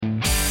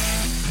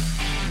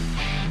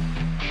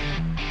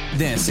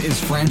This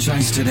is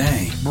Franchise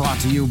Today, brought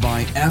to you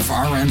by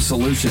FRM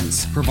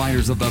Solutions,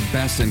 providers of the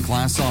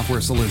best-in-class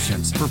software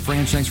solutions for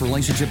franchise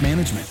relationship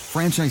management.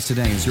 Franchise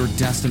Today is your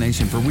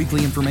destination for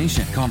weekly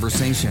information,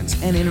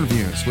 conversations, and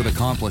interviews with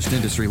accomplished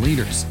industry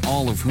leaders,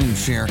 all of whom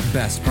share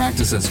best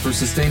practices for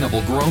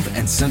sustainable growth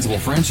and sensible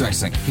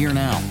franchising. Here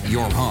now,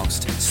 your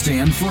host,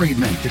 Stan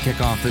Friedman, to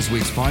kick off this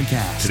week's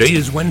podcast. Today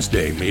is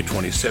Wednesday, May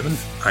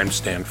 27th. I'm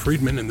Stan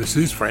Friedman, and this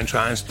is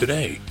Franchise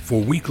Today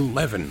for week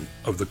 11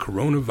 of the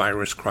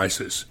coronavirus crisis.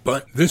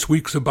 But this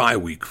week's a bye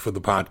week for the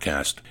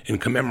podcast in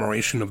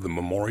commemoration of the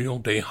Memorial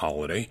Day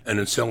holiday and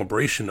in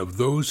celebration of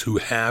those who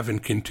have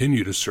and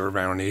continue to serve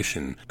our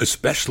nation,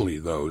 especially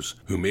those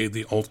who made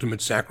the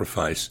ultimate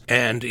sacrifice,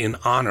 and in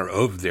honor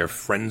of their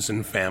friends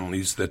and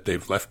families that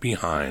they've left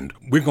behind.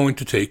 We're going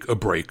to take a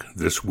break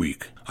this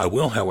week. I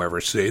will,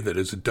 however, say that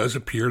as it does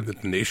appear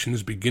that the nation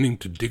is beginning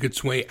to dig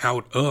its way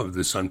out of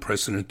this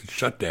unprecedented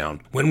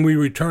shutdown, when we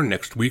return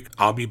next week,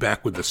 I'll be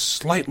back with a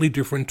slightly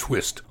different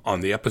twist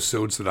on the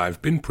episodes that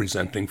I've been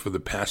presenting for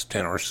the past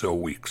 10 or so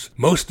weeks.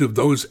 Most of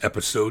those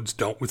episodes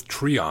dealt with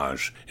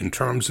triage in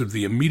terms of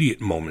the immediate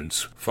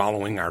moments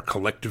following our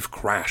collective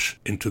crash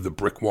into the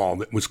brick wall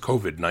that was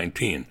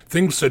COVID-19.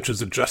 Things such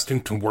as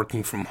adjusting to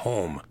working from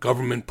home,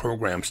 government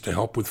programs to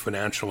help with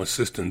financial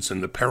assistance,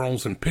 and the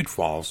perils and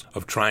pitfalls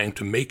of trying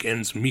to make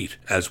ends meet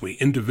as we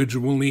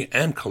individually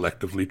and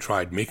collectively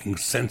tried making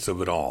sense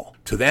of it all.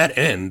 To that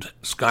end,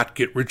 Scott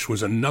Gittrich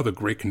was another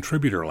great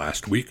contributor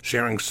last week,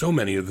 sharing so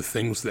many of the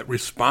things that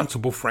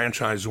responsible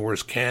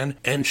franchisors can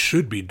and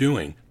should be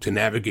doing to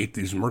navigate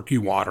these murky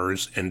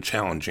waters and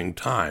challenging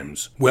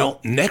times. Well,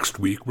 next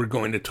week we're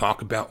going to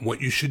talk about what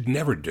you should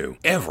never do,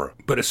 ever,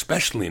 but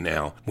especially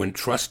now when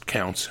trust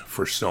counts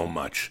for so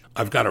much.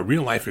 I've got a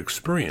real-life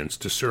experience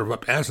to serve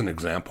up as an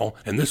example,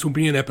 and this will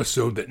be an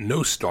episode that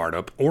no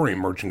startup or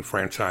emerging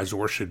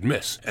franchisor should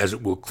miss, as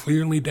it will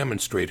clearly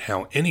demonstrate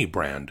how any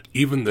brand,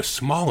 even the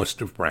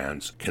smallest of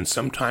brands, can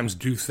sometimes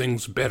do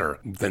things better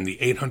than the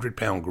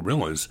 800-pound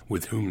gorillas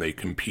with whom they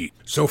compete.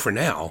 So for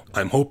now,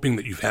 I'm hoping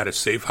that you've had a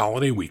safe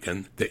holiday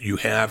weekend, that you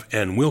have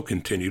and will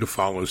continue to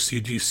follow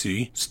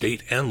CDC,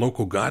 state and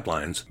local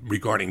guidelines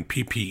regarding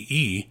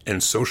PPE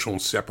and social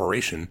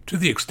separation to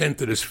the extent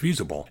that is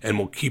feasible, and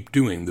will keep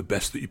doing the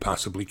best that you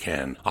possibly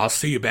can. I'll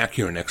see you back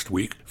here next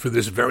week for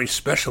this very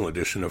special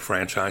edition of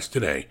Franchise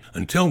Today.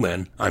 Until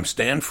then, I'm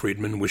Stan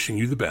Friedman wishing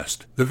you the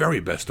best, the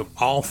very best of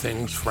all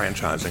things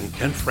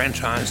franchising, and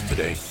Franchise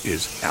Today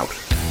is out.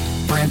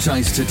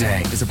 Franchise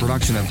Today is a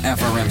production of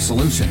FRM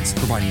Solutions,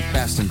 providing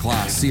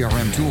best-in-class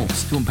CRM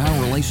tools to empower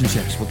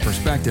relationships with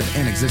prospective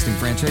and existing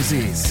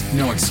franchisees.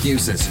 No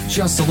excuses,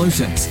 just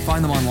solutions.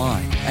 Find them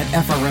online at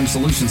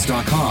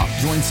frmsolutions.com.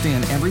 Join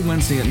Stan every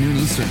Wednesday at noon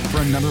Eastern for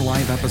another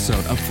live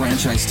episode of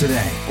Franchise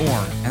Today.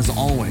 Or, as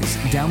always,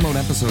 download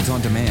episodes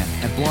on demand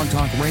at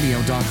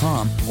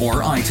blogtalkradio.com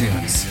or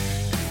iTunes.